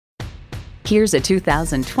Here's a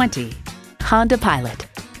 2020 Honda Pilot.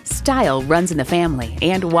 Style runs in the family,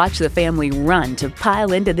 and watch the family run to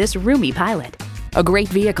pile into this roomy Pilot. A great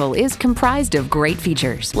vehicle is comprised of great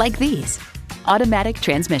features like these: automatic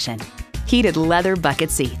transmission, heated leather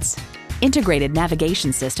bucket seats, integrated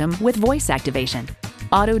navigation system with voice activation,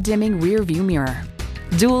 auto-dimming rear view mirror,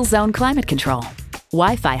 dual zone climate control,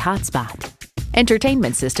 Wi-Fi hotspot,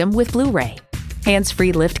 entertainment system with Blu-ray,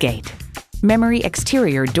 hands-free liftgate, memory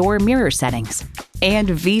exterior door mirror settings, and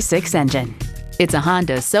V6 engine. It's a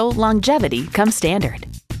Honda, so longevity comes standard.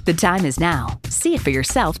 The time is now. See it for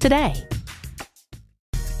yourself today.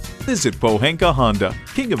 Visit Pohanka Honda,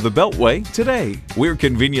 King of the Beltway, today. We're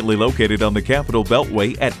conveniently located on the Capitol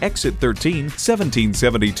Beltway at Exit 13,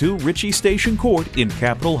 1772 Ritchie Station Court in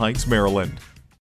Capitol Heights, Maryland.